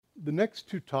The next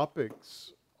two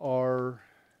topics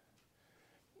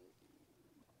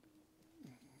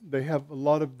they have a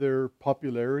lot of their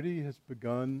popularity has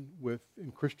begun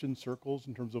in Christian circles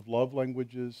in terms of love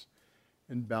languages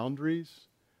and boundaries,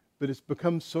 but it's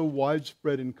become so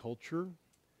widespread in culture.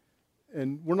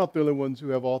 And we're not the only ones who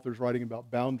have authors writing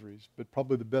about boundaries, but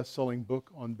probably the best-selling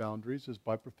book on boundaries is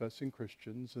by professing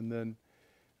Christians. And then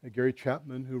Gary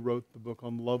Chapman, who wrote the book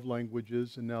on love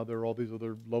languages, and now there are all these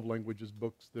other love languages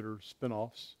books that are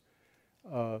spin-offs,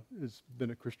 has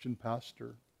been a Christian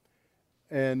pastor.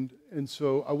 And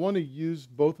so I want to use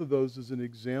both of those as an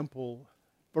example.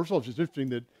 First of all, it's just interesting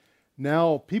that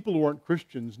now people who aren't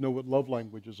Christians know what love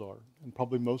languages are, and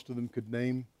probably most of them could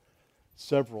name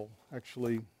several.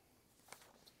 Actually,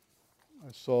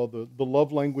 I saw the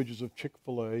love languages of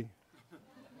Chick-fil-A.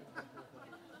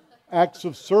 Acts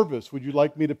of service. Would you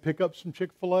like me to pick up some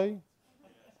Chick-fil-A?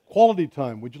 Quality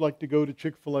time. Would you like to go to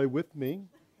Chick-fil-A with me?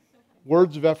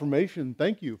 Words of affirmation.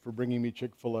 Thank you for bringing me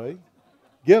Chick-fil-A.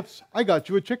 Gifts. I got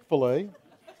you a Chick-fil-A.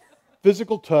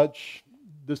 Physical touch.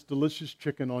 This delicious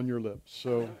chicken on your lips.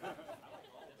 So,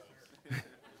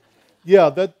 yeah,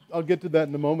 I'll get to that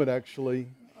in a moment, actually.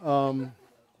 And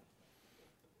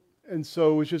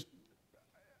so it's just,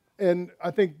 and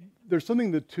I think there's something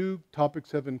the two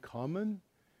topics have in common,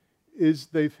 is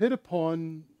they've hit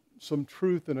upon some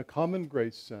truth in a common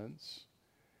grace sense,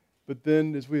 but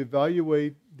then as we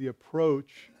evaluate the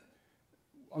approach,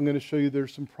 I'm going to show you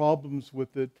there's some problems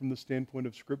with it from the standpoint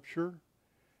of Scripture.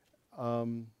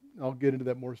 I'll get into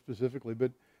that more specifically,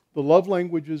 but the Love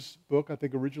Languages book, I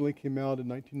think, originally came out in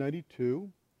 1992.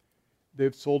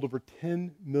 They've sold over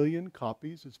 10 million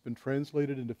copies. It's been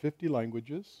translated into 50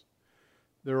 languages.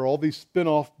 There are all these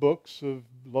spin-off books of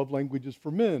love languages for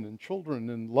men and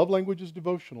children and love languages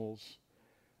devotionals.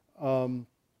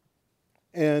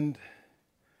 And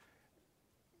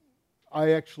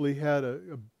I actually had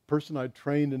a person I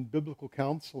trained in biblical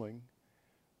counseling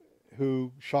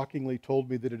who shockingly told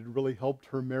me that it had really helped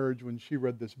her marriage when she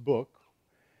read this book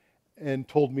and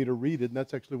told me to read it. And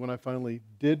that's actually when I finally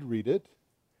did read it.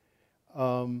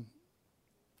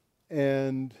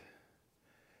 And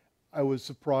I was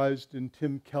surprised in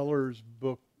Tim Keller's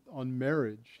book on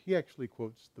marriage. He actually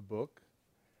quotes the book.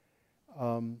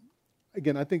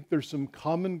 Again, I think there's some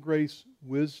common grace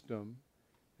wisdom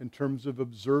in terms of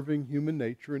observing human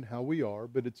nature and how we are,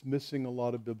 but it's missing a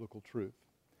lot of biblical truth.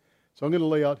 So I'm going to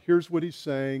lay out, here's what he's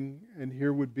saying, and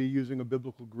here would be, using a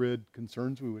biblical grid,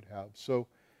 concerns we would have. So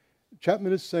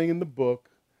Chapman is saying in the book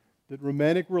that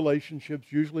romantic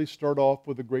relationships usually start off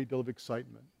with a great deal of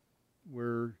excitement,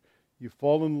 where you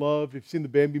fall in love. If you've seen the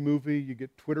Bambi movie, you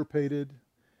get Twitter-pated.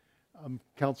 I'm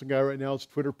a counseling guy right now, is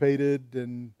Twitter-pated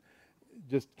and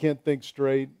just can't think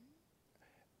straight.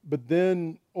 But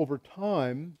then over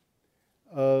time,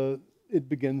 it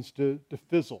begins to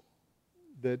fizzle.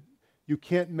 That you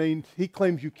can't he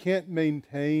claims you can't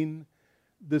maintain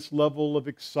this level of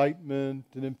excitement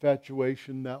and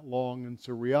infatuation that long, and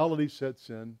so reality sets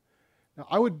in. Now,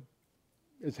 I would,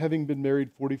 as having been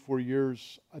married 44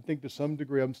 years, I think to some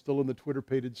degree I'm still in the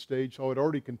Twitter-pated stage, so I would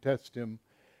already contest him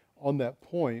on that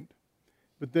point.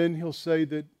 But then he'll say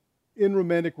that in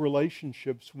romantic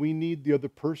relationships, we need the other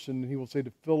person, he will say,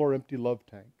 to fill our empty love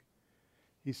tank.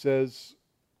 He says,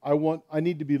 I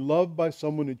need to be loved by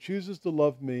someone who chooses to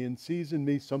love me and sees in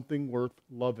me something worth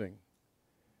loving.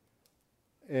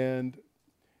 And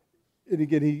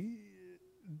again,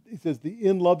 he says the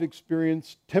in-love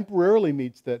experience temporarily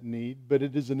meets that need, but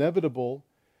it is inevitably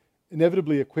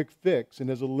a quick fix and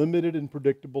has a limited and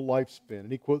predictable lifespan.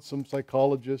 And he quotes some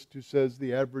psychologist who says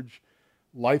the average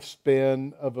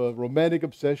lifespan of a romantic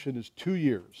obsession is 2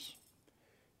 years.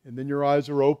 And then your eyes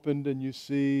are opened and you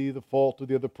see the fault of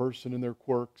the other person and their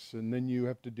quirks, and then you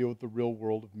have to deal with the real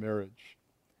world of marriage.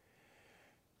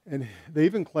 And they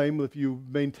even claim that if you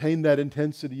maintain that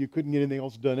intensity, you couldn't get anything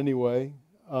else done anyway.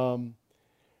 None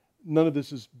of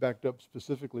this is backed up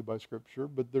specifically by Scripture,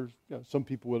 but there's some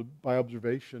people would, by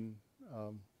observation,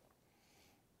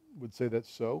 would say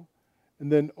that's so.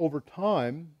 And then over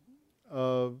time,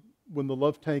 when the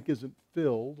love tank isn't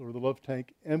filled or the love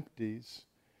tank empties,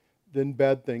 then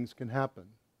bad things can happen.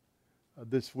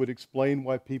 This would explain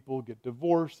why people get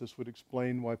divorced. This would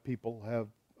explain why people have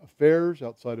affairs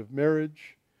outside of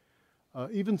marriage.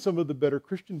 Even some of the better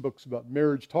Christian books about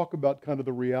marriage talk about kind of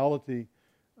the reality.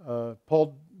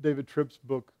 Paul David Tripp's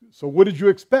book, So What Did You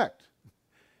Expect?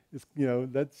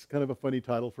 That's kind of a funny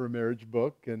title for a marriage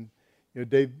book. And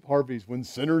Dave Harvey's When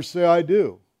Sinners Say I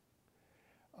Do.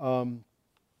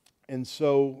 And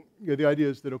so the idea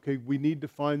is that, okay, we need to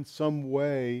find some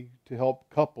way to help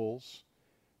couples.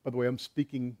 By the way, I'm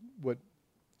speaking what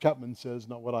Chapman says,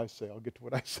 not what I say. I'll get to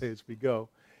what I say as we go.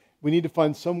 We need to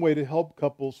find some way to help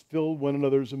couples fill one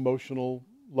another's emotional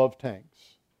love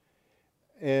tanks.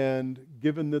 And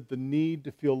given that the need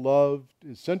to feel loved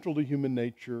is central to human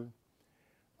nature,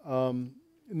 and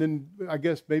then I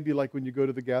guess maybe like when you go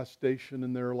to the gas station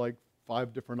and there are like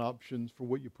 5 different options for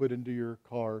what you put into your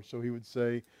car. So he would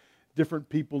say different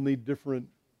people need different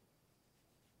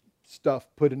stuff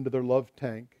put into their love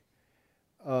tank.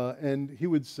 And he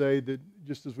would say that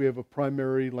just as we have a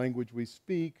primary language we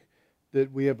speak, that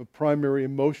we have a primary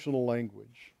emotional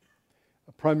language,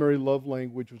 a primary love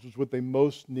language, which is what they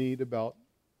most need about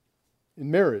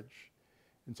in marriage.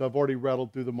 And so I've already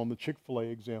rattled through them on the Chick-fil-A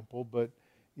example, but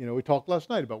we talked last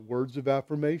night about words of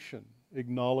affirmation,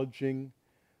 acknowledging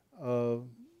the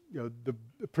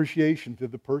appreciation to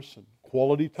the person,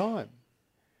 quality time,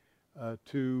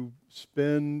 to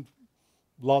spend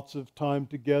lots of time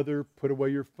together, put away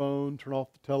your phone, turn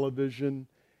off the television,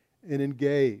 and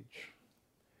engage.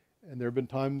 And there have been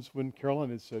times when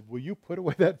Caroline has said, will you put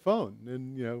away that phone?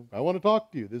 And, I want to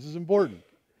talk to you. This is important.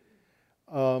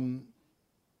 And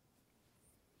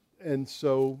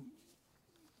so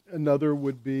another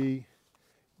would be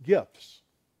gifts.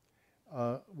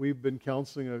 We've been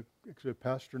counseling actually a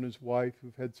pastor and his wife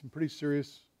who've had some pretty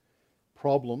serious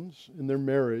problems in their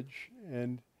marriage,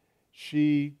 and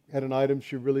she had an item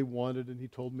she really wanted, and he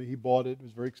told me he bought it. It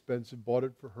was very expensive, bought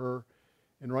it for her,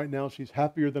 and right now she's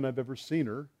happier than I've ever seen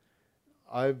her.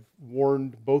 I've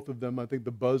warned both of them. I think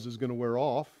the buzz is going to wear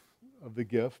off of the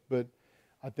gift, but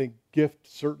I think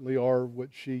gifts certainly are what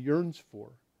she yearns for.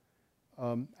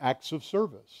 Acts of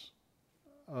service.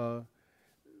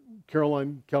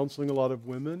 Caroline counseling a lot of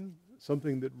women.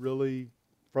 Something that really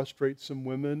frustrates some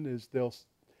women is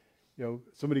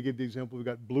somebody gave the example, we've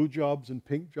got blue jobs and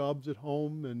pink jobs at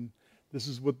home, and this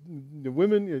is what the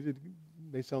women, it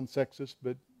may sound sexist,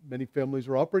 but many families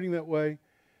are operating that way.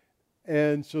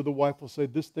 And so the wife will say,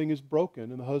 this thing is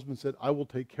broken, and the husband said, I will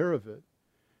take care of it.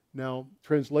 Now,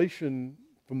 translation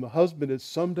from the husband is,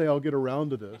 someday I'll get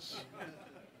around to this.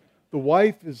 The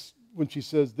wife is, when she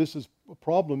says this is a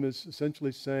problem, is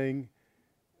essentially saying,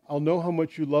 I'll know how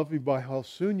much you love me by how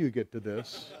soon you get to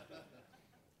this.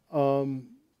 And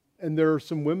there are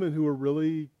some women who are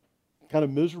really kind of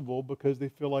miserable because they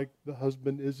feel like the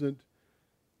husband isn't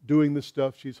doing the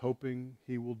stuff she's hoping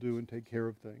he will do and take care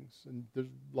of things. And there's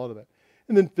a lot of that.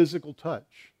 And then physical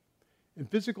touch. And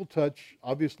physical touch,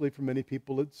 obviously for many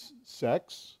people it's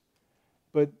sex,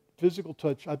 but physical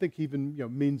touch I think even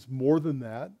means more than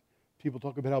that. People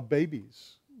talk about how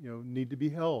babies need to be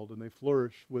held and they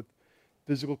flourish with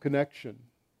physical connection.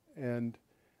 And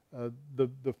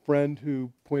the friend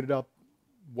who pointed out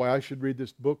why I should read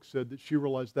this book said that she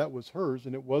realized that was hers,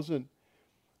 and it wasn't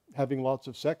having lots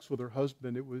of sex with her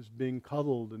husband, it was being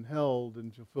cuddled and held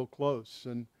and to feel close.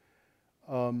 And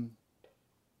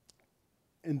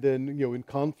then in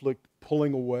conflict,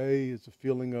 pulling away is a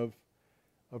feeling of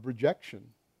rejection.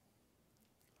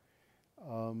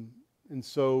 And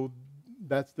so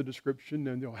that's the description.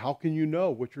 And how can you know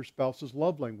what your spouse's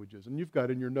love language is? And you've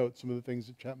got in your notes some of the things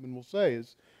that Chapman will say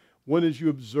is, one is you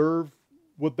observe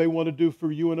what they want to do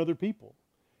for you and other people.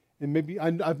 And maybe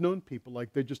I've known people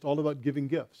like they're just all about giving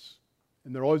gifts.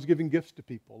 And they're always giving gifts to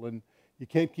people. And you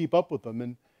can't keep up with them.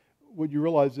 And what you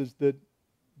realize is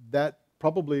that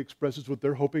probably expresses what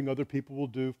they're hoping other people will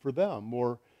do for them.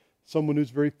 Or someone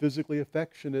who's very physically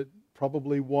affectionate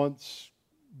probably wants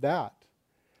that.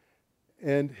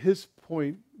 And his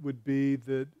point would be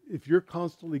that if you're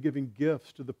constantly giving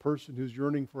gifts to the person who's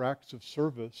yearning for acts of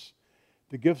service,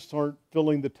 the gifts aren't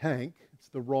filling the tank. It's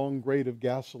the wrong grade of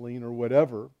gasoline or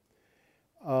whatever.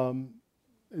 And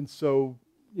so,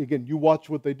 again, you watch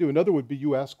what they do. Another would be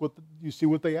you see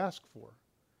what they ask for.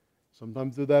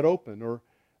 Sometimes they're that open. Or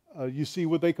you see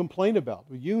what they complain about.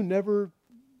 Well, you never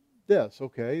this.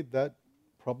 Okay, that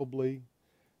probably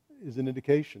is an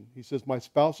indication. He says, my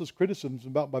spouse's criticisms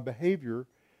about my behavior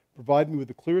provide me with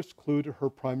the clearest clue to her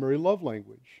primary love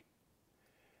language.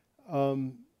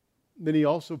 Then he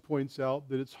also points out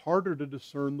that it's harder to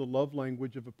discern the love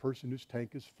language of a person whose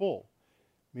tank is full,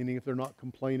 meaning if they're not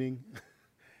complaining,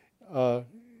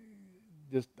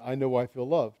 just I know I feel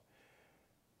loved.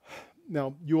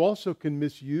 Now, you also can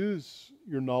misuse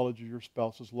your knowledge of your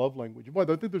spouse's love language. Boy, I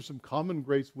think there's some common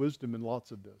grace wisdom in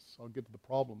lots of this. I'll get to the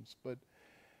problems. But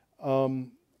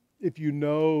if you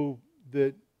know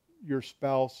that your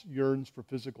spouse yearns for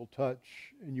physical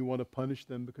touch and you want to punish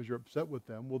them because you're upset with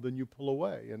them, well, then you pull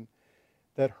away. And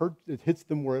that hurts, it hits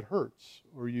them where it hurts,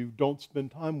 or you don't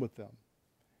spend time with them.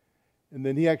 And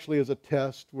then he actually has a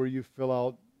test where you fill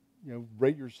out,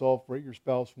 rate yourself, rate your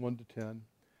spouse 1 to 10.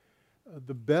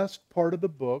 The best part of the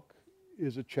book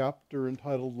is a chapter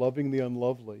entitled Loving the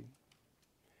Unlovely.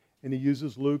 And he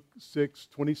uses Luke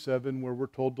 6:27, where we're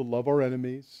told to love our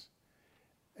enemies.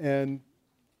 And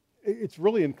it's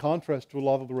really in contrast to a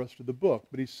lot of the rest of the book.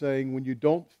 But he's saying when you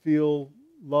don't feel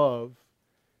love,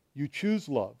 you choose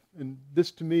love. And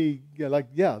this to me,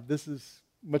 this is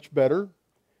much better.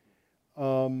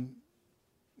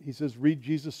 He says, read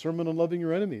Jesus' sermon on loving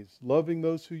your enemies, loving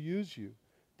those who use you.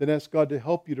 Then ask God to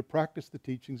help you to practice the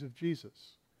teachings of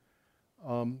Jesus.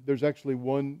 There's actually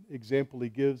one example he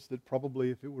gives that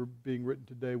probably, if it were being written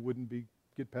today, wouldn't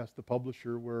get past the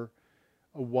publisher, where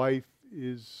a wife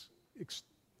is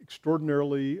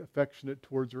extraordinarily affectionate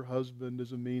towards her husband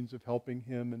as a means of helping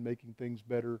him and making things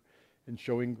better and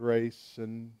showing grace.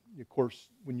 And of course,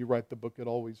 when you write the book, it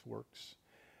always works.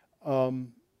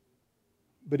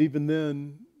 But even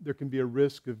then, there can be a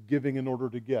risk of giving in order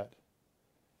to get.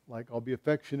 Like, I'll be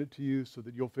affectionate to you so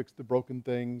that you'll fix the broken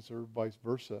things, or vice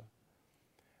versa.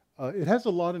 It has a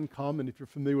lot in common, if you're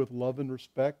familiar with Love and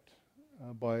Respect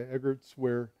by Egertz,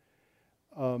 where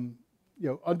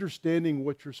understanding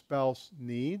what your spouse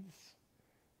needs,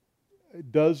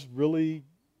 it does really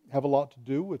have a lot to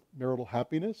do with marital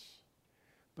happiness.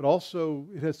 But also,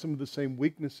 it has some of the same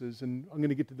weaknesses, and I'm going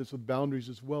to get to this with boundaries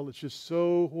as well. It's just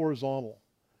so horizontal.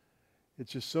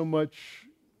 It's just so much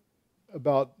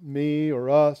about me or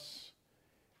us,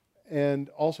 and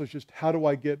also it's just how do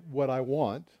I get what I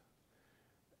want,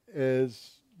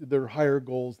 as there are higher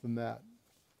goals than that.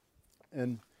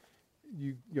 And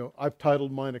I've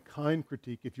titled mine A Kind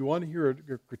Critique. If you want to hear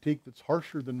a critique that's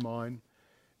harsher than mine,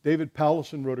 David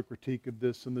Powlison wrote a critique of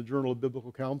this in the Journal of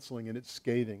Biblical Counseling, and it's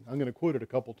scathing. I'm going to quote it a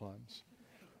couple times.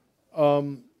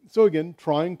 So again,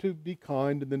 trying to be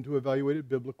kind and then to evaluate it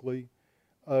biblically.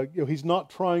 He's not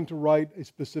trying to write a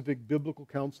specific biblical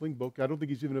counseling book. I don't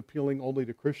think he's even appealing only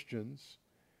to Christians.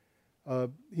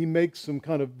 He makes some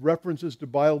kind of references to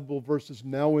Bible verses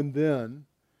now and then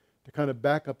to kind of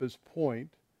back up his point.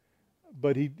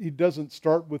 But he doesn't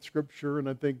start with Scripture, and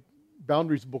I think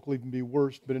Boundaries book will even be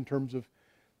worse, but in terms of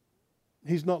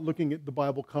he's not looking at the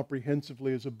Bible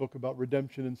comprehensively as a book about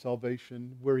redemption and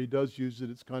salvation. Where he does use it,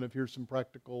 it's kind of here's some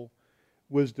practical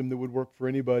wisdom that would work for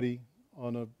anybody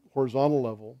on a horizontal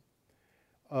level.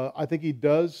 I think he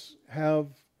does have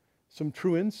some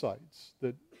true insights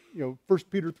that, 1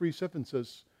 Peter 3:7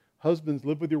 says, husbands,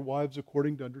 live with your wives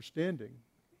according to understanding.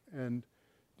 And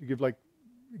to give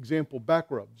example,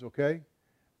 back rubs, okay?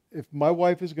 If my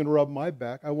wife is going to rub my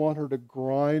back, I want her to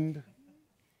grind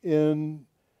in,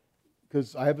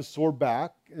 because I have a sore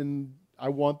back and I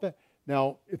want that.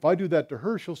 Now, if I do that to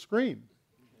her, she'll scream.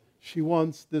 She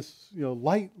wants this,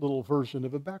 light little version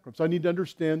of a back rub. So I need to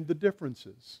understand the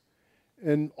differences.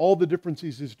 And all the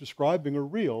differences he's describing are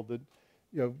real. That,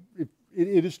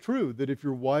 it is true that if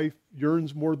your wife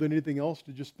yearns more than anything else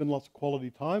to just spend lots of quality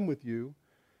time with you,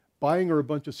 buying her a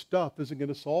bunch of stuff isn't going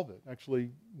to solve it. Actually,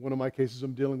 one of my cases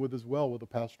I'm dealing with as well with a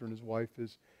pastor and his wife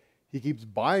is he keeps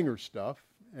buying her stuff,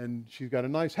 and she's got a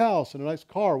nice house and a nice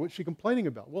car. What's she complaining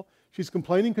about? Well, she's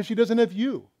complaining because she doesn't have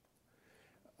you.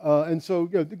 And so,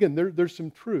 again, there's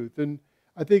some truth. And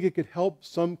I think it could help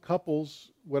some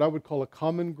couples, what I would call a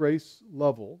common grace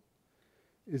level,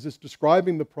 is it's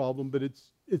describing the problem, but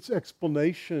its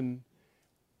explanation,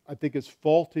 I think, is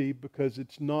faulty because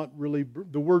it's not really,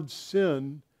 the word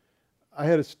sin, I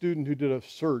had a student who did a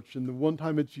search, and the one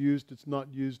time it's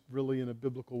not used really in a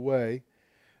biblical way.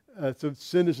 So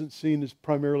sin isn't seen as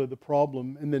primarily the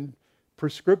problem. And then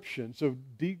prescription. So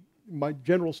my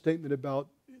general statement about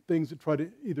things that try to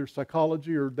either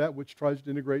psychology or that which tries to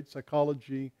integrate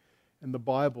psychology and the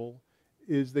Bible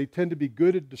is they tend to be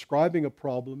good at describing a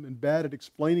problem and bad at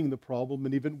explaining the problem,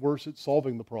 and even worse at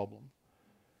solving the problem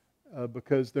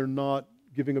because they're not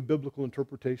giving a biblical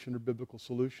interpretation or biblical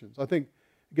solutions. I think,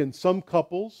 again, some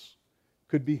couples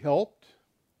could be helped,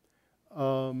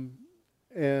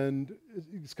 and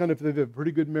it's kind of if they have a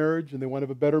pretty good marriage and they want to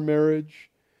have a better marriage,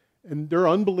 and there are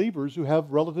unbelievers who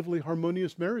have relatively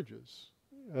harmonious marriages.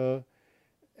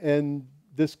 And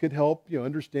this could help,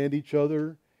 understand each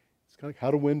other. It's kind of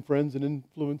how to win friends and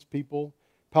influence people.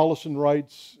 Powlison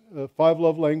writes, 5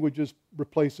 love languages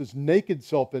replaces naked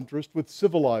self-interest with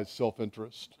civilized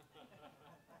self-interest.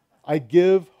 I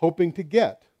give hoping to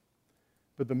get,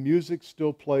 but the music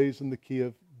still plays in the key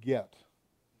of get.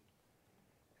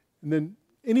 And then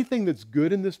anything that's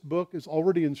good in this book is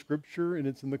already in Scripture, and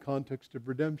it's in the context of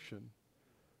redemption.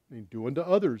 Do unto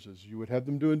others as you would have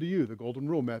them do unto you. The golden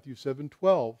rule, Matthew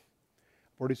 7:12.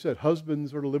 I've already said,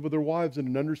 husbands are to live with their wives in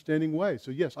an understanding way.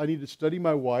 So yes, I need to study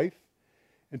my wife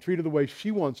and treat her the way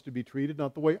she wants to be treated,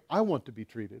 not the way I want to be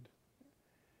treated.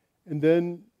 And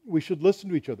then we should listen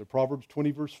to each other. Proverbs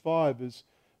 20 verse 5 is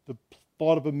the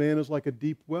thought of a man is like a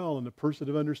deep well, and a person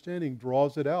of understanding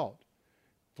draws it out.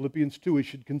 Philippians 2, we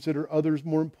should consider others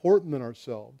more important than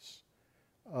ourselves.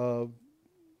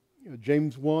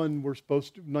 James 1,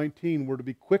 19, we're to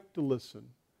be quick to listen.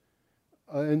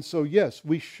 And so, yes,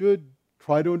 we should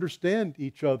try to understand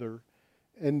each other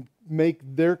and make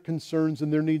their concerns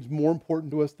and their needs more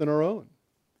important to us than our own.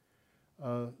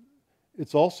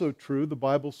 It's also true, the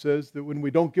Bible says that when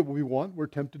we don't get what we want, we're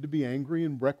tempted to be angry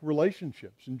and wreck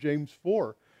relationships. In James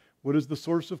 4, what is the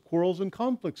source of quarrels and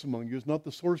conflicts among you? Is not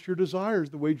the source your desires,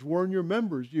 the wage war in your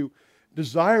members? You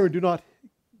desire and do not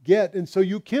get, and so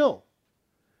you kill.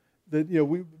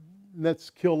 That's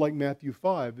kill like Matthew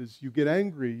 5, is you get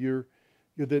angry.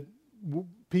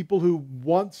 People who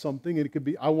want something, and it could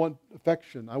be, I want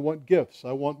affection, I want gifts,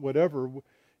 I want whatever.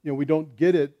 We don't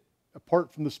get it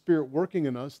apart from the Spirit working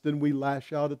in us, then we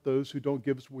lash out at those who don't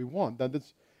give us what we want.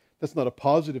 That's not a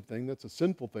positive thing, that's a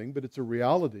sinful thing, but it's a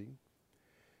reality.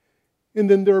 And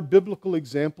then there are biblical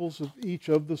examples of each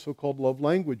of the so-called love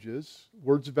languages.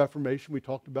 Words of affirmation we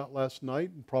talked about last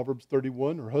night in Proverbs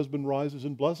 31. Her husband rises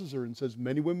and blesses her and says,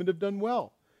 many women have done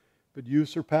well, but you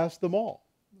surpass them all.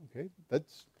 Okay,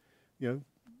 that's,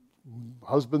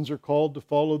 husbands are called to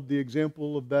follow the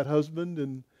example of that husband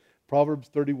in Proverbs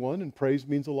 31, and praise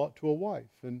means a lot to a wife.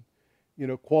 And,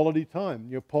 quality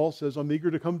time. Paul says, I'm eager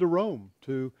to come to Rome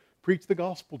to preach the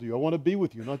gospel to you. I want to be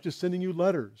with you, not just sending you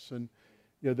letters. And,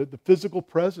 the physical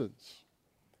presence.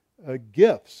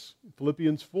 Gifts.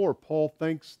 Philippians 4, Paul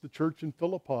thanks the church in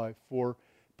Philippi for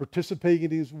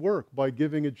participating in his work by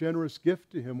giving a generous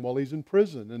gift to him while he's in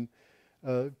prison.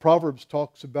 And Proverbs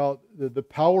talks about the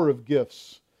power of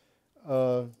gifts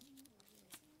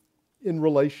in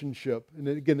relationship. And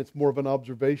again, it's more of an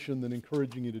observation than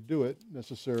encouraging you to do it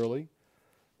necessarily.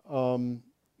 A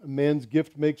man's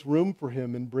gift makes room for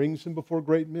him and brings him before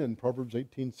great men. Proverbs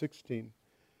 18:16.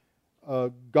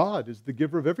 God is the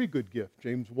giver of every good gift,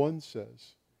 James 1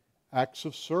 says. Acts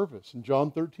of service. In John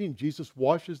 13, Jesus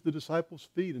washes the disciples'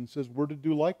 feet and says we're to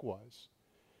do likewise.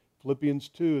 Philippians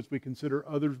 2, as we consider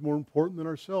others more important than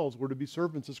ourselves, we're to be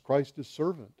servants as Christ is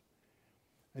servant.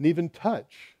 And even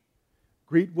touch.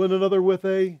 Greet one another with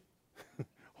a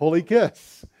holy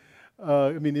kiss.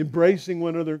 Embracing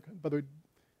one another. By the way,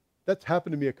 that's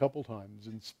happened to me a couple times.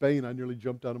 In Spain, I nearly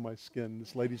jumped out of my skin.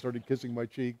 This lady started kissing my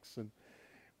cheeks. And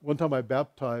one time I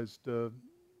baptized an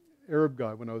Arab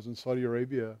guy when I was in Saudi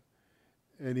Arabia,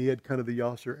 and he had kind of the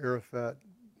Yasser Arafat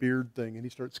beard thing, and he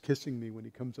starts kissing me when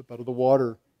he comes up out of the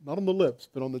water. Not on the lips,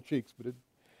 but on the cheeks. But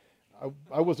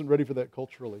I wasn't ready for that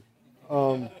culturally.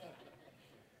 1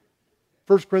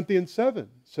 Corinthians 7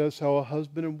 says how a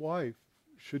husband and wife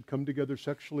should come together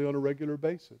sexually on a regular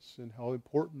basis, and how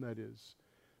important that is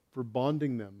for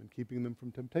bonding them and keeping them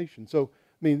from temptation. So,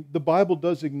 the Bible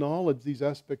does acknowledge these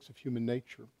aspects of human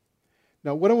nature.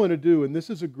 Now, what I want to do, and this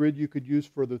is a grid you could use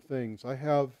for other things. I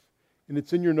have, and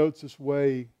it's in your notes this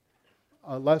way.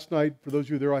 Last night, for those of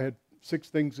you there, I had 6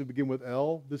 things that begin with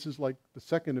L. This is like the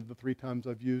second of the 3 times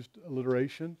I've used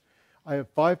alliteration. I have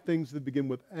 5 things that begin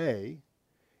with A.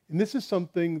 And this is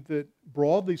something that,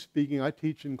 broadly speaking, I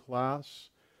teach in class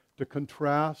to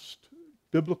contrast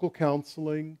biblical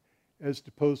counseling as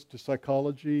opposed to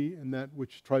psychology, and that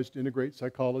which tries to integrate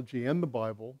psychology and the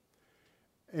Bible.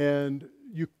 And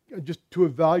you just to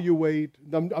evaluate,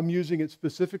 I'm using it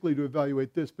specifically to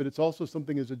evaluate this, but it's also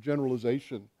something as a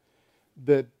generalization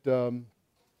that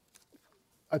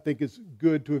I think is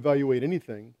good to evaluate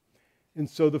anything. And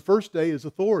so the first A is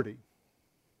authority.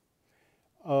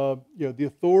 The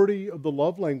authority of the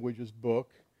Love Languages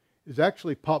book is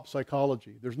actually pop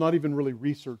psychology. There's not even really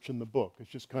research in the book.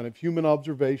 It's just kind of human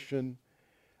observation.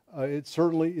 It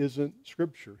certainly isn't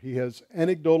Scripture. He has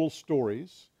anecdotal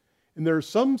stories. And there are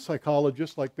some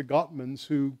psychologists like the Chapmans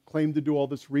who claim to do all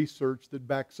this research that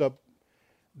backs up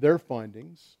their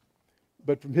findings.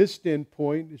 But from his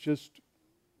standpoint, it's just,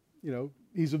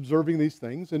 he's observing these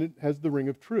things and it has the ring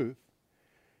of truth.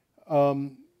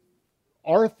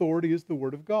 Our authority is the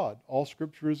Word of God. All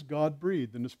Scripture is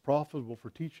God-breathed and is profitable for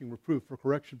teaching, reproof, for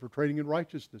correction, for training in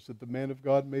righteousness, that the man of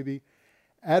God may be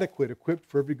adequate, equipped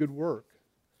for every good work.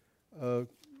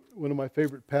 One of my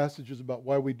favorite passages about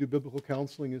why we do biblical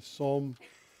counseling is Psalm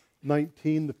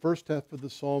 19. The first half of the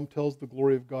psalm tells the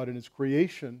glory of God in His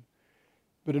creation.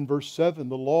 But in verse 7,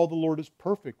 the law of the Lord is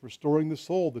perfect, restoring the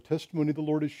soul. The testimony of the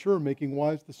Lord is sure, making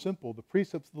wise the simple. The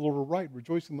precepts of the Lord are right,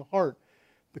 rejoicing the heart.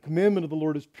 The commandment of the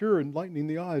Lord is pure, enlightening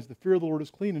the eyes. The fear of the Lord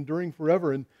is clean, enduring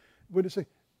forever. And what does it say?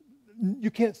 You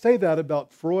can't say that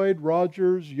about Freud,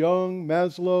 Rogers, Jung,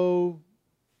 Maslow,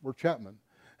 or Chapman.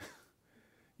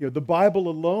 The Bible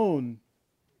alone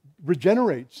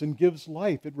regenerates and gives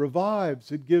life. It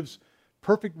revives. It gives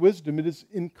perfect wisdom. It is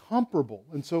incomparable.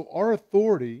 And so our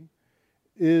authority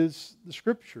is the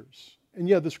Scriptures. And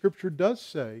yeah, the Scripture does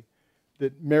say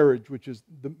that marriage, which is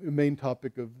the main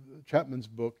topic of Chapman's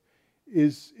book,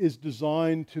 is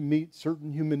designed to meet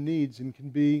certain human needs and can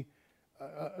be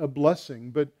a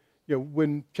blessing. But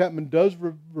when Chapman does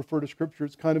refer to Scripture,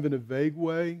 it's kind of in a vague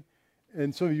way.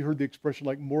 And some of you heard the expression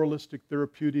like moralistic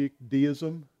therapeutic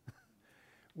deism,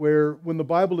 where when the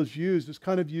Bible is used, it's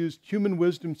kind of used human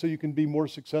wisdom so you can be more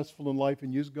successful in life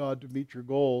and use God to meet your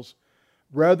goals,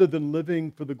 rather than living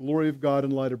for the glory of God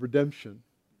in light of redemption.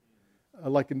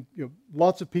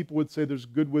 Lots of people would say there's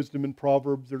good wisdom in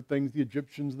Proverbs. There are things the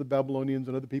Egyptians, the Babylonians,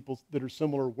 and other people that are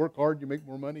similar. Work hard, you make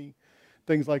more money,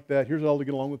 things like that. Here's how to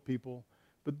get along with people.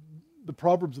 But the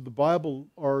Proverbs of the Bible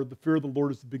are the fear of the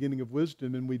Lord is the beginning of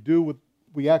wisdom, and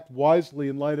we act wisely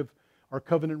in light of our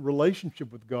covenant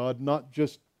relationship with God, not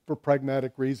just for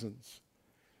pragmatic reasons.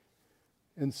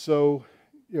 And so,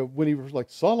 when he was like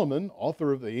Solomon,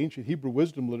 author of the ancient Hebrew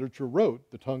wisdom literature,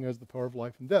 wrote, "The tongue has the power of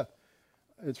life and death."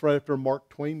 It's right after a Mark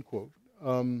Twain quote.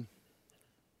 And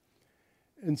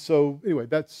so, anyway,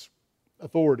 that's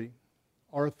authority.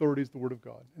 Our authority is the Word of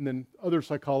God. And then other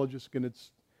psychologists, again,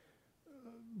 it's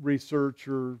research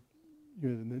or,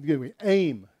 anyway,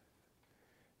 aim.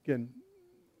 Again,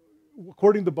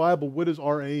 according to the Bible, what is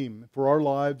our aim for our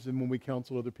lives and when we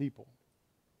counsel other people?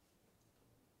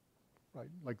 Right?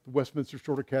 Like the Westminster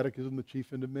Shorter Catechism, the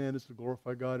chief end of man is to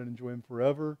glorify God and enjoy Him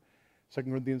forever. 2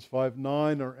 Corinthians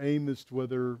 5:9, our aim is to,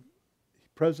 whether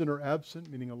present or absent,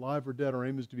 meaning alive or dead, our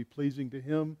aim is to be pleasing to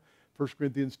Him. 1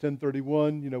 Corinthians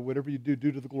 10:31, whatever you do,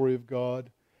 do to the glory of God.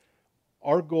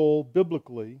 Our goal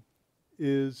biblically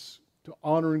is to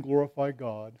honor and glorify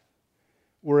God,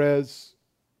 whereas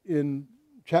in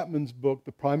Chapman's book,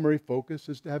 the primary focus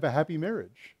is to have a happy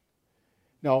marriage.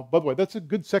 Now, by the way, that's a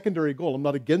good secondary goal. I'm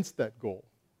not against that goal.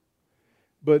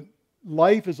 But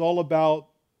life is all about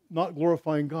not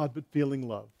glorifying God, but feeling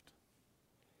loved.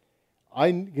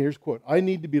 Here's a quote, "I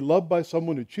need to be loved by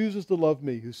someone who chooses to love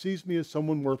me, who sees me as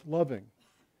someone worth loving."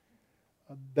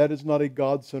 That is not a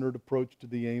God-centered approach to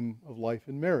the aim of life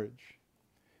and marriage.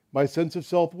 "My sense of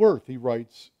self-worth," he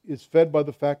writes, "is fed by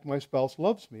the fact my spouse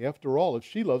loves me. After all, if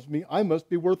she loves me, I must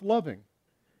be worth loving."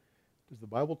 Does the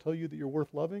Bible tell you that you're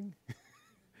worth loving?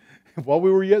 While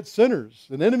we were yet sinners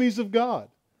and enemies of God.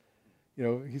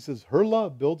 He says, her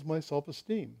love builds my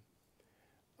self-esteem.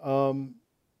 And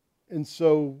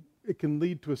so it can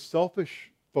lead to a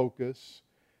selfish focus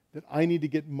that I need to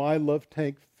get my love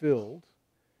tank filled.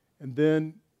 And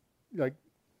then,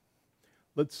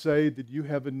 let's say that you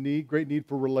have a great need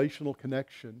for relational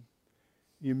connection.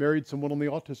 You married someone on the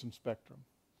autism spectrum.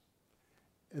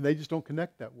 And they just don't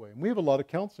connect that way. And we have a lot of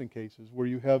counseling cases where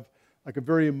you have like a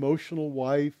very emotional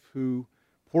wife who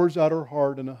pours out her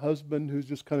heart and a husband who's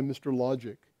just kind of Mr.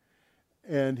 Logic.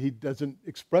 And he doesn't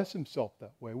express himself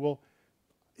that way. Well,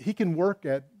 he can work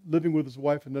at living with his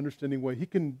wife in an understanding way. He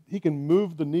can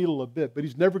move the needle a bit, but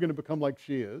he's never going to become like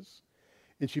she is.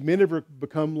 And she may never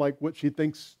become like what she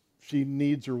thinks she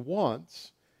needs or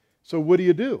wants. So what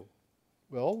do?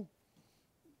 Well,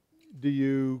 do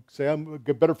you say, I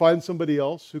better find somebody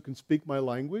else who can speak my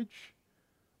language?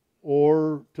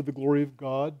 Or, to the glory of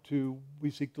God, we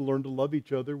seek to learn to love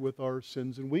each other with our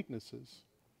sins and weaknesses?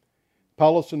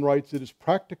 Paulson writes, "It is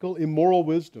practical, immoral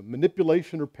wisdom,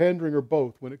 manipulation or pandering or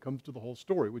both when it comes to the whole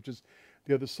story," which is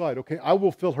the other side. Okay, I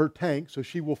will fill her tank, so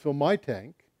she will fill my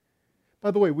tank. By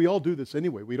the way, we all do this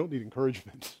anyway. We don't need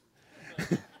encouragement.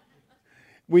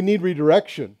 We need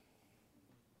redirection.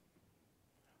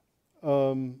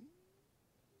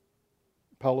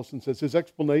 Paulson says, his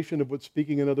explanation of what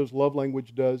speaking another's love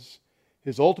language does,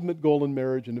 his ultimate goal in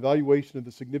marriage, and evaluation of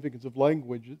the significance of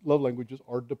love languages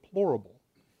are deplorable.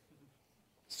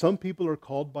 Some people are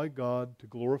called by God to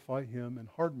glorify Him in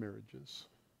hard marriages,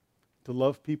 to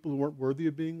love people who aren't worthy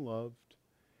of being loved,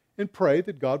 and pray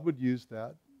that God would use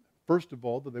that. First of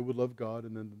all, that they would love God,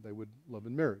 and then that they would love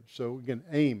in marriage. So again,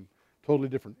 aim, totally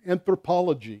different.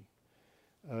 Anthropology,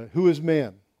 who is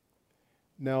man?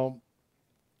 Now,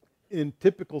 in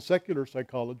typical secular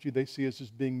psychology, they see us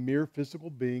as being mere physical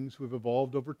beings who have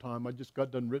evolved over time. I just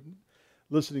got done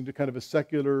listening to kind of a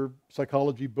secular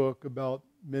psychology book about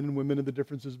men and women and the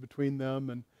differences between them,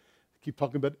 and keep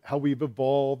talking about how we've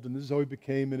evolved, and this is how we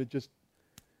became, and it just,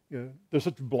 there's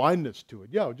such blindness to it.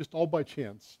 Yeah, just all by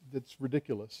chance. It's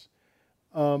ridiculous.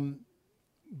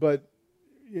 But,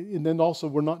 and then also,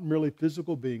 we're not merely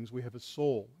physical beings. We have a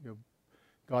soul.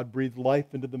 God breathed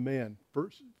life into the man.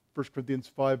 1 Corinthians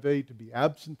 5:8, to be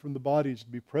absent from the body is to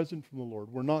be present from the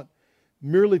Lord. We're not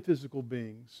merely physical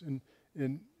beings. And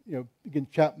again,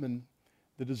 Chapman,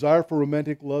 The desire for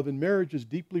romantic love in marriage is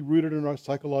deeply rooted in our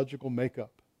psychological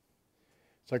makeup.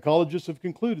 Psychologists have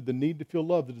concluded the need to feel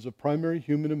loved is a primary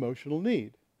human emotional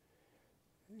need.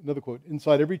 Another quote,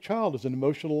 inside every child is an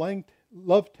emotional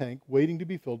love tank waiting to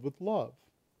be filled with love.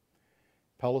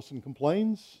 Pallison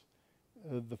complains,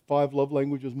 the 5 love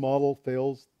languages model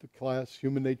fails the class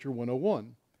Human Nature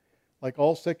 101. Like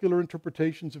all secular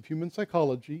interpretations of human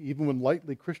psychology, even when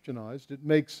lightly Christianized, it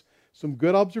makes some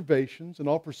good observations and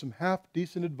offers some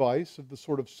half-decent advice of the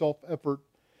sort of self-effort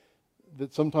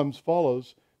that sometimes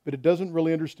follows, but it doesn't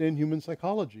really understand human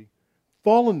psychology.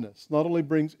 Fallenness not only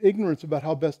brings ignorance about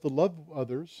how best to love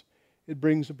others, it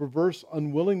brings a perverse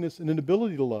unwillingness and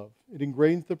inability to love. It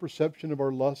ingrains the perception of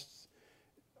our lusts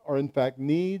are in fact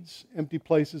needs, empty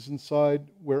places inside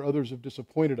where others have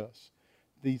disappointed us.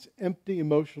 These empty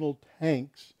emotional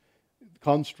tanks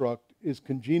construct is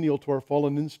congenial to our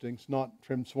fallen instincts, not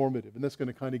transformative. And that's going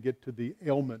to kind of get to the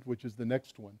ailment, which is the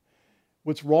next one.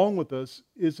 What's wrong with us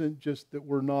isn't just that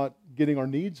we're not getting our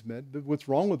needs met, but what's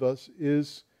wrong with us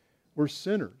is we're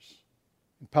sinners.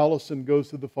 And Pallison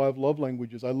goes through the 5 love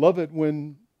languages. I love it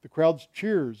when the crowd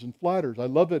cheers and flatters. I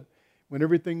love it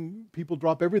when people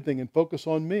drop everything and focus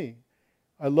on me.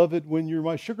 I love it when you're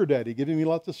my sugar daddy, giving me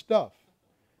lots of stuff.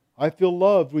 I feel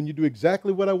loved when you do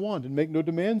exactly what I want and make no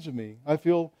demands of me. I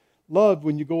feel loved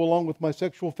when you go along with my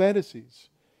sexual fantasies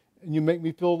and you make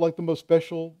me feel like the most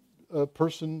special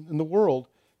person in the world.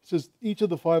 He says each of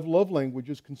the 5 love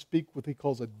languages can speak what he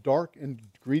calls a dark and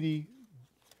greedy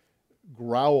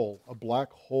growl, a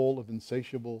black hole of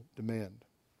insatiable demand.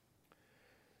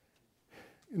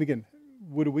 And again,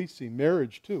 what do we see?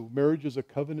 Marriage too. Marriage is a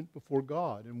covenant before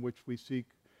God in which we seek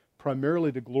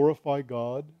primarily to glorify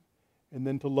God and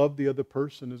then to love the other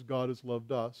person as God has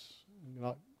loved us,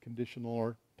 not conditional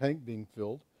or tank being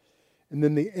filled. And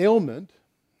then the ailment,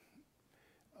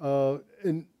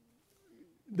 and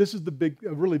this is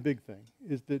a really big thing,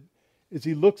 is that as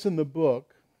he looks in the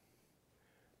book,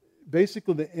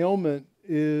 basically the ailment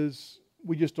is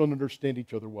we just don't understand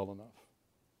each other well enough.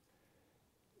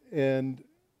 And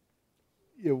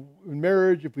in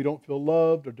marriage, if we don't feel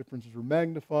loved, our differences are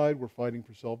magnified, we're fighting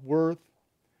for self-worth.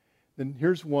 Then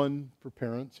here's one for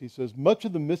parents. He says, much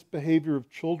of the misbehavior of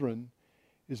children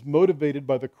is motivated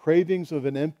by the cravings of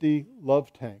an empty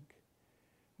love tank.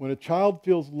 When a child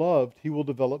feels loved, he will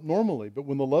develop normally. But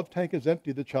when the love tank is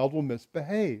empty, the child will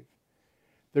misbehave.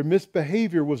 Their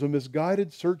misbehavior was a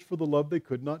misguided search for the love they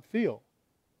could not feel.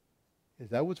 Is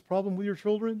that what's the problem with your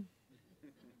children?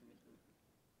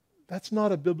 That's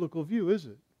not a biblical view, is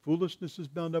it? Foolishness is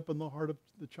bound up in the heart of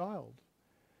the child.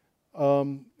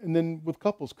 And then with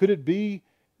couples, could it be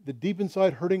that deep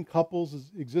inside hurting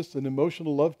couples exists an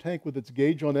emotional love tank with its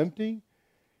gauge on empty?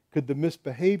 Could the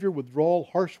misbehavior, withdrawal,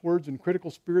 harsh words, and critical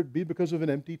spirit be because of an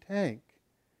empty tank?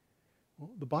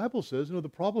 Well, the Bible says, the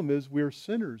problem is we are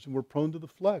sinners and we're prone to the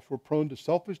flesh. We're prone to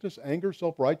selfishness, anger,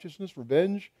 self-righteousness,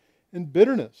 revenge, and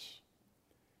bitterness.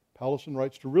 Pallison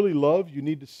writes, to really love, you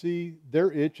need to see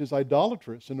their itch as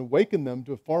idolatrous and awaken them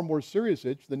to a far more serious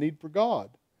itch, the need for God.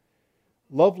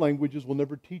 Love languages will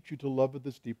never teach you to love at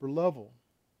this deeper level.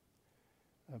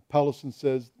 Pallison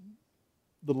says,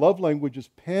 the love languages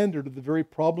pander to the very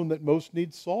problem that most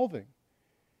need solving.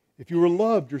 If you were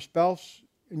loved, your spouse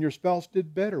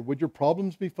did better, would your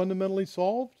problems be fundamentally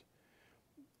solved?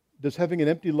 Does having an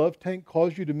empty love tank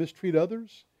cause you to mistreat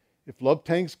others? If love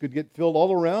tanks could get filled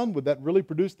all around, would that really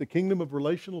produce the kingdom of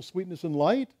relational sweetness and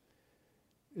light?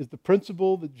 Is the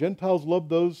principle that Gentiles love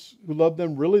those who love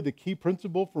them really the key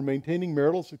principle for maintaining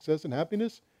marital success and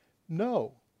happiness?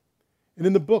 No. And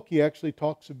in the book, he actually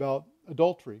talks about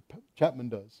adultery. Chapman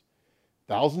does.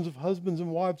 Thousands of husbands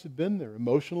and wives have been there,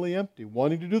 emotionally empty,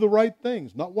 wanting to do the right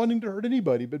things, not wanting to hurt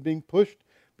anybody, but being pushed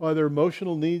by their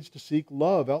emotional needs to seek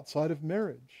love outside of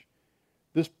marriage.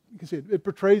 This, you can see, it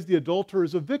portrays the adulterer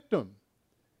as a victim.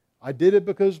 I did it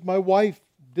because my wife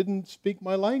didn't speak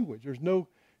my language. There's no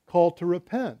call to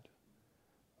repent.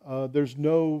 There's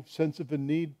no sense of a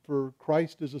need for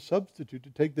Christ as a substitute to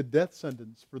take the death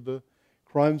sentence for the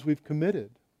crimes we've committed.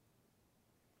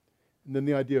 And then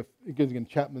the idea of, again,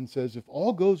 Chapman says, if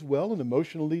all goes well and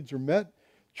emotional needs are met,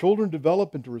 children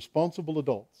develop into responsible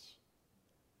adults.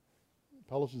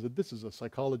 Pallison said, this is a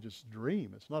psychologist's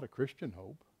dream. It's not a Christian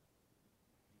hope.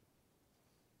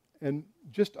 And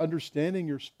just understanding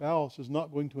your spouse is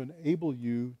not going to enable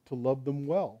you to love them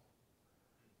well,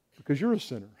 because you're a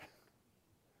sinner.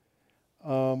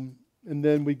 And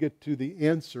then we get to the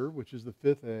answer, which is the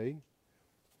 5th A.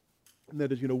 And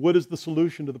that is, what is the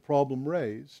solution to the problem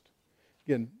raised?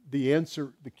 Again, the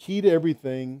answer, the key to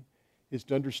everything is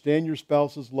to understand your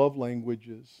spouse's love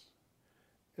languages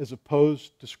as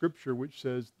opposed to Scripture, which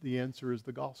says the answer is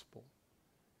the gospel.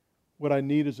 What I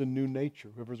need is a new nature.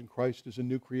 Whoever is in Christ is a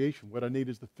new creation. What I need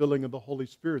is the filling of the Holy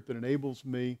Spirit that enables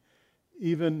me,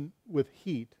 even with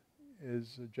heat,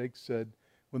 as Jake said,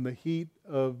 when the heat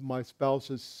of my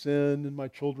spouse's sin and my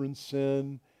children's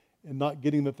sin and not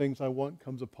getting the things I want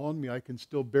comes upon me, I can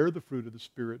still bear the fruit of the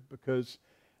Spirit because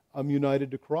I'm united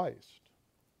to Christ.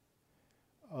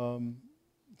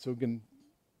 So again,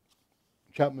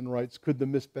 Chapman writes, could the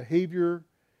misbehavior,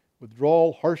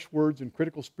 withdrawal, harsh words, and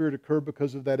critical spirit occur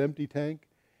because of that empty tank?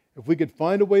 If we could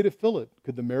find a way to fill it,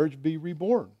 could the marriage be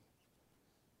reborn?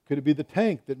 Could it be the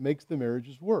tank that makes the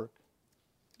marriages work?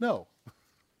 No.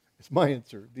 It's my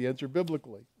answer, the answer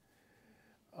biblically.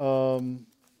 Again,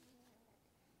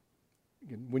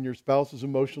 when your spouse's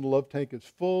emotional love tank is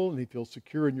full and he feels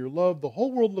secure in your love, the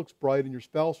whole world looks bright and your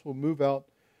spouse will move on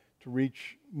to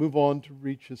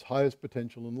reach his highest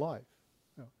potential in life.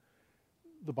 Now,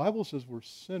 the Bible says we're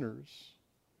sinners,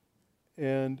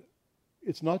 and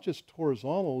it's not just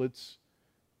horizontal,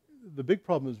 the big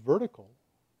problem is vertical.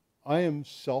 I am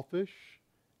selfish,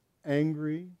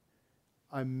 angry,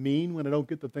 I'm mean when I don't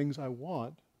get the things I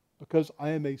want because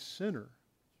I am a sinner.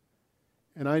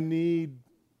 And I need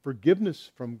forgiveness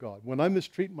from God. When I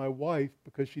mistreat my wife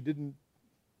because she didn't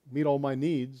meet all my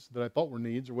needs that I thought were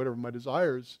needs or whatever, my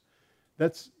desires,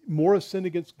 that's more a sin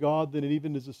against God than it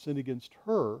even is a sin against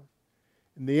her.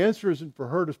 And the answer isn't for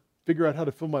her to figure out how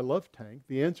to fill my love tank.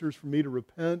 The answer is for me to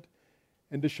repent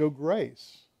and to show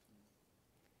grace.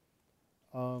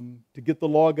 To get the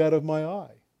log out of my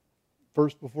eye.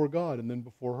 First before God and then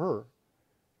before her.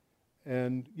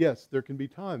 And yes, there can be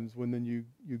times when then you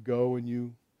go and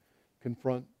you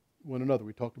confront one another.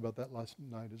 We talked about that last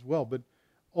night as well. But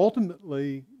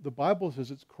ultimately, the Bible says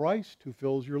it's Christ who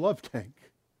fills your love tank.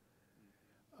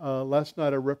 Last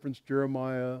night I referenced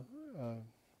Jeremiah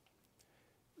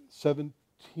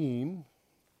 17,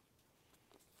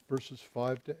 verses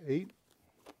 5 to 8.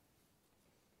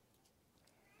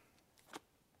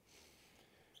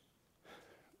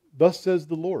 Thus says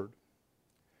the Lord,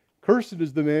 cursed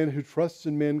is the man who trusts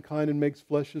in mankind and makes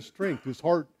flesh his strength, whose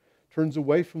heart turns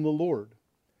away from the Lord.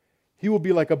 He will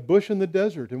be like a bush in the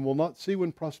desert and will not see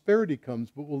when prosperity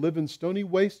comes, but will live in stony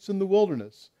wastes in the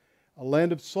wilderness, a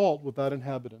land of salt without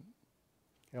inhabitant.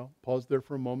 Pause there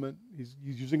for a moment. He's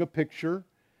using a picture.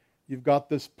 You've got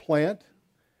this plant,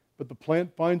 but the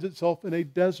plant finds itself in a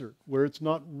desert where it's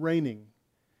not raining.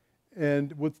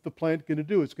 And what's the plant going to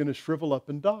do? It's going to shrivel up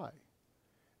and die.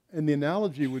 And the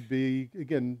analogy would be,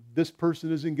 again, this person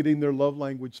isn't getting their love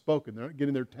language spoken. They're not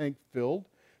getting their tank filled,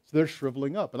 so they're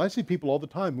shriveling up. And I see people all the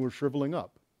time who are shriveling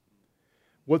up.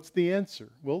 What's the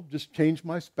answer? Well, just change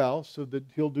my spouse so that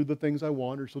he'll do the things I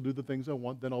want or she'll do the things I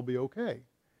want, then I'll be okay.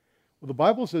 Well, the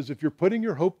Bible says if you're putting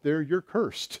your hope there, you're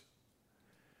cursed.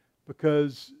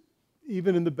 Because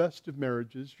even in the best of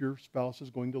marriages, your spouse is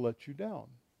going to let you down.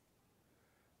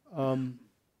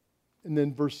 And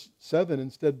then verse 7,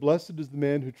 instead, blessed is the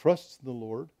man who trusts in the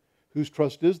Lord, whose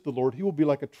trust is the Lord. He will be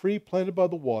like a tree planted by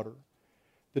the water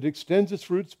that extends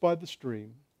its roots by the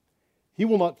stream. He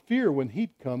will not fear when heat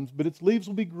comes, but its leaves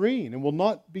will be green and will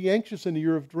not be anxious in a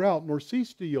year of drought, nor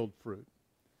cease to yield fruit.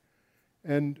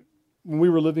 And when we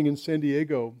were living in San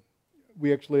Diego,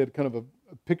 we actually had kind of a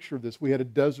picture of this. We had a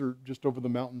desert just over the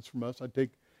mountains from us. I'd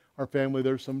take our family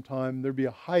there sometime. There'd be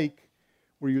a hike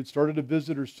where you'd start at a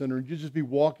visitor center and you'd just be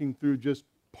walking through just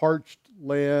parched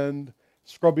land,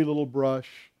 scrubby little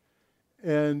brush.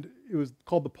 And it was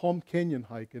called the Palm Canyon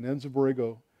hike in Anza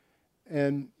Borrego.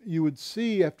 And you would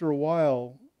see after a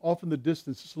while, off in the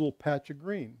distance, this little patch of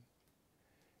green.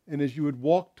 And as you would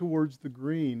walk towards the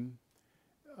green,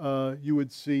 you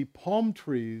would see palm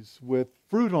trees with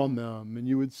fruit on them, and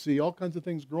you would see all kinds of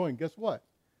things growing. Guess what?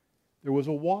 There was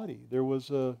a wadi. There was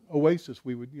an oasis,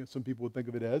 some people would think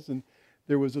of it as, and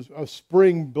there was a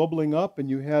spring bubbling up, and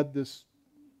you had this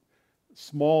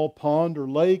small pond or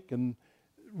lake, and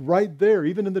right there,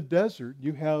 even in the desert,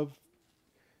 you have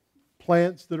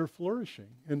plants that are flourishing.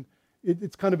 And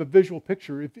it's kind of a visual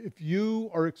picture. If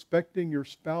you are expecting your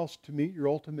spouse to meet your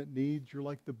ultimate needs, you're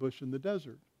like the bush in the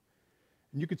desert.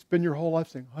 And you could spend your whole life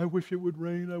saying, I wish it would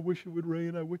rain, I wish it would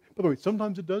rain, I wish. By the way,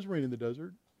 sometimes it does rain in the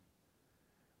desert,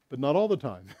 but not all the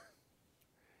time.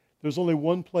 There's only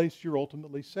one place you're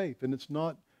ultimately safe, and it's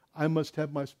not, I must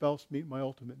have my spouse meet my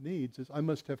ultimate needs. It's, I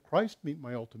must have Christ meet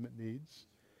my ultimate needs.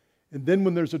 And then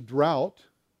when there's a drought,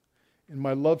 and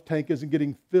my love tank isn't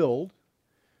getting filled,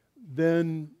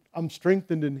 then I'm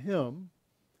strengthened in Him,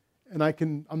 and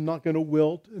I'm not going to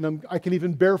wilt, and I can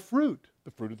even bear fruit.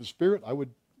 The fruit of the Spirit, I would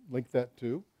link that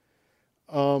too.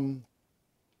 And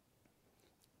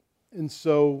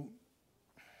so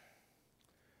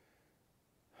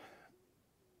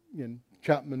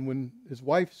Chapman, when his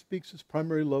wife speaks his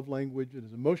primary love language and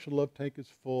his emotional love tank is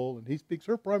full, and he speaks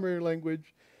her primary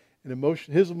language, and her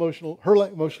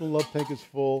emotional love tank is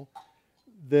full,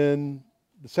 then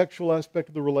the sexual aspect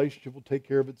of the relationship will take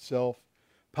care of itself.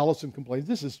 Powlison complains,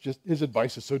 his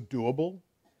advice is so doable.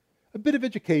 A bit of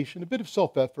education, a bit of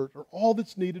self-effort are all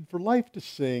that's needed for life to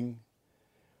sing.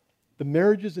 The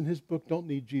marriages in his book don't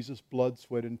need Jesus' blood,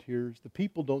 sweat, and tears. The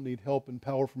people don't need help and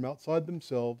power from outside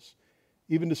themselves,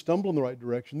 even to stumble in the right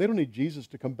direction. They don't need Jesus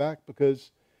to come back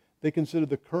because they consider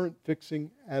the current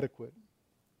fixing adequate.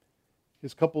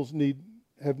 His couples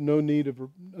have no need of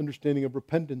understanding of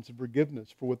repentance and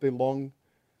forgiveness for what they long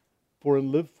for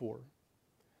and live for.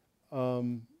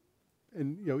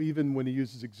 Even when he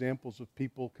uses examples of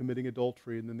people committing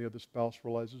adultery and then the other spouse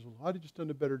realizes, well, I'd have just done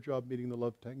a better job meeting the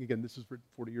love tank. Again, this is written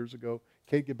 40 years ago.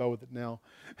 Can't get by with it now.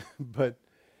 But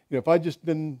if I'd just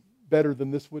been better,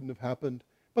 then this wouldn't have happened.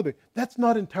 By the way, that's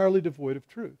not entirely devoid of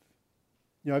truth.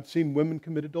 I've seen women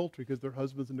commit adultery because their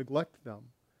husbands neglect them.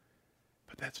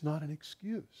 But that's not an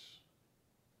excuse.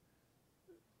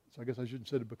 So I guess I shouldn't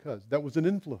say it because. That was an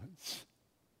influence.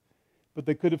 But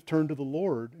they could have turned to the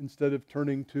Lord instead of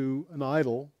turning to an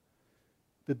idol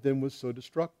that then was so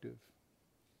destructive.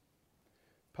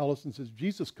 Powlison says,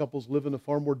 Jesus couples live in a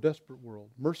far more desperate world.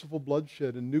 Merciful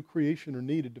bloodshed and new creation are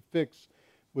needed to fix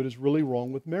what is really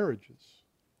wrong with marriages.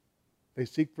 They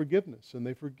seek forgiveness and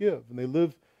they forgive and they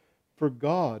live for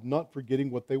God, not for getting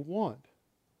what they want.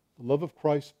 The love of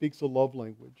Christ speaks a love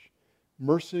language.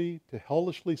 Mercy to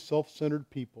hellishly self-centered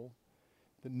people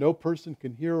that no person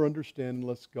can hear or understand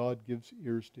unless God gives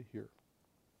ears to hear.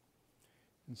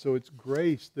 And so it's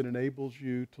grace that enables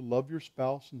you to love your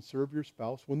spouse and serve your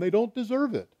spouse when they don't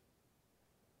deserve it.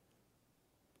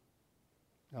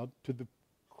 Now, to the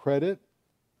credit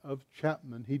of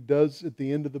Chapman, he does at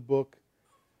the end of the book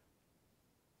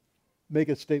make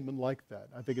a statement like that.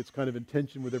 I think it's kind of in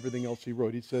tension with everything else he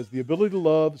wrote. He says, the ability to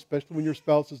love, especially when your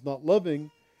spouse is not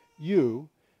loving you,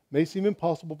 may seem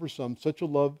impossible for some. Such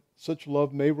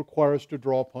love may require us to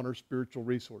draw upon our spiritual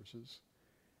resources.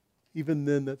 Even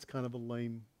then, that's kind of a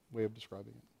lame way of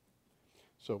describing it.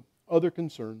 So, other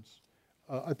concerns.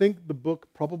 I think the book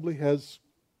probably has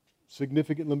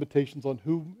significant limitations on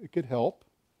who it could help.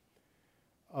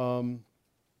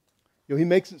 He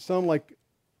makes it sound like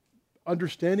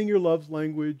understanding your love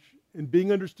language and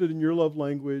being understood in your love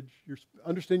language,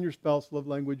 understanding your spouse's love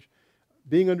language,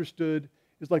 being understood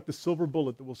is like the silver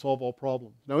bullet that will solve all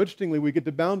problems. Now, interestingly, we get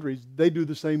to boundaries. They do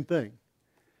the same thing.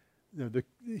 The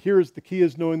key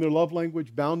is knowing their love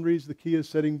language. Boundaries, the key is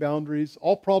setting boundaries.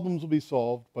 All problems will be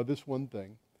solved by this one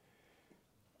thing.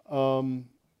 And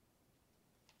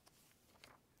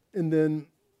then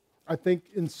I think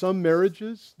in some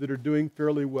marriages that are doing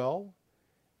fairly well,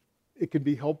 it can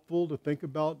be helpful to think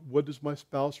about what does my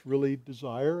spouse really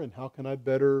desire and how can I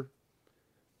better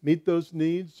meet those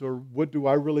needs, or what do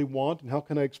I really want and how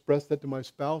can I express that to my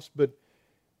spouse. But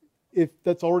if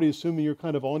that's already assuming you're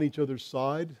kind of on each other's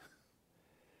side,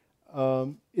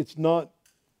 it's not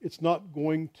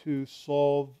going to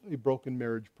solve a broken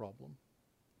marriage problem.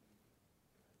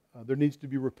 There needs to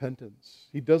be repentance.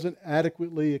 He doesn't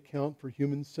adequately account for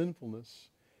human sinfulness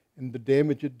and the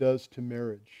damage it does to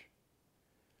marriage.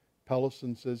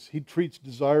 Powlison says he treats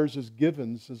desires as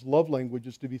givens, as love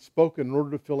languages to be spoken in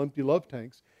order to fill empty love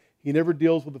tanks. He never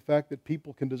deals with the fact that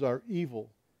people can desire evil,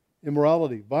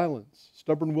 immorality, violence,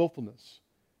 stubborn willfulness.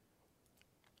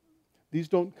 These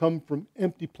don't come from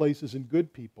empty places in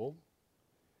good people.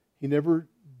 He never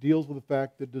deals with the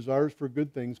fact that desires for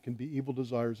good things can be evil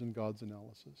desires in God's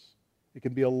analysis. It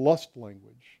can be a lust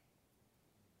language.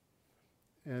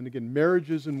 And again,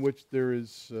 marriages in which there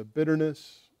is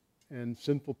bitterness and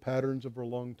sinful patterns over a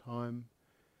long time,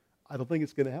 I don't think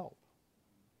it's going to help.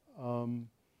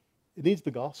 It needs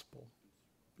the gospel.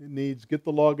 It needs get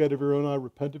the log out of your own eye,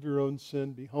 repent of your own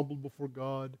sin, be humbled before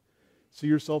God, see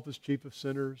yourself as chief of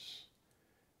sinners,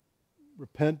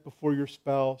 repent before your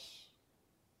spouse,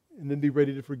 and then be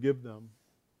ready to forgive them.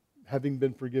 Having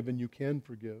been forgiven, you can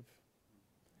forgive.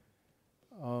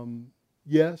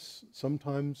 Yes,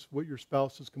 sometimes what your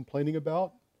spouse is complaining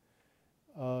about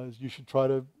is you should try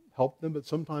to help them, but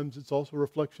sometimes it's also a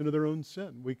reflection of their own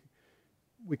sin.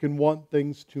 We can want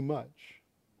things too much.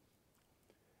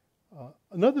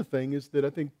 Another thing is that I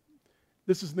think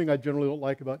this is the thing I generally don't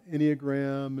like about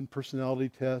Enneagram and personality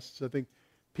tests. I think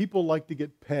people like to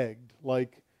get pegged,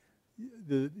 like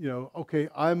okay,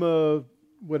 I'm a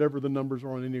whatever the numbers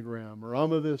are on Enneagram, or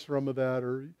I'm a this, or I'm a that,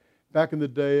 or back in the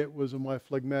day it was my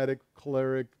phlegmatic,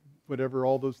 choleric, whatever,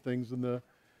 all those things. And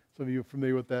some of you are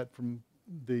familiar with that from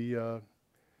the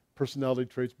personality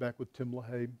traits back with Tim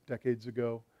LaHaye decades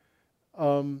ago.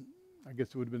 I guess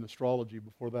it would have been astrology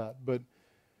before that, but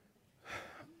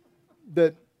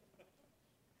that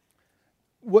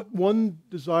what one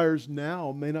desires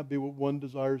now may not be what one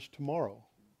desires tomorrow.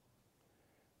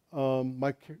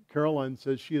 My Caroline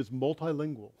says she is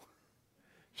multilingual.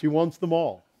 She wants them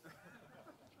all.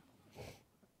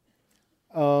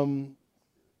 And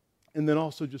then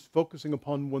also just focusing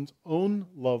upon one's own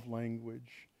love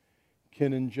language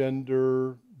can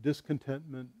engender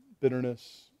discontentment,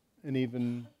 bitterness, and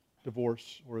even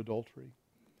divorce or adultery.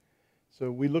 So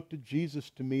we looked at Jesus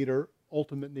to meet our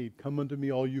ultimate need. Come unto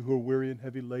me, all you who are weary and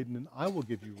heavy laden, and I will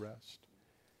give you rest.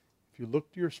 If you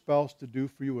look to your spouse to do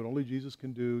for you what only Jesus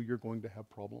can do, you're going to have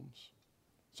problems.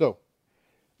 So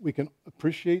we can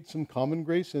appreciate some common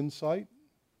grace insight,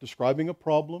 describing a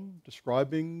problem,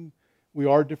 describing we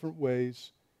are different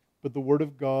ways, but the Word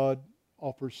of God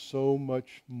offers so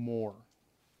much more.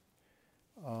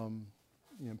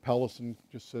 Pallison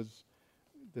just says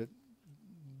that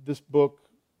this book,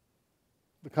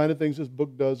 the kind of things this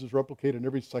book does is replicate in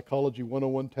every Psychology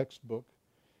 101 textbook,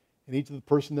 in each of the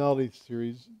personality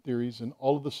theories, and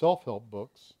all of the self-help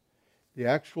books. The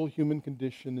actual human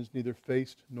condition is neither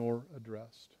faced nor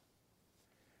addressed.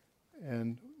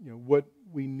 And what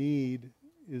we need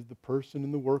is the person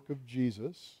and the work of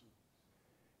Jesus,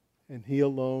 and He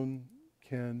alone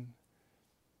can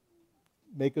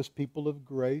make us people of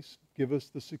grace, give us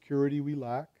the security we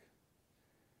lack,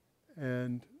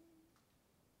 and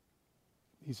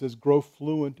He says, grow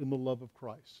fluent in the love of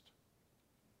Christ.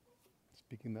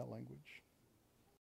 Speaking that language.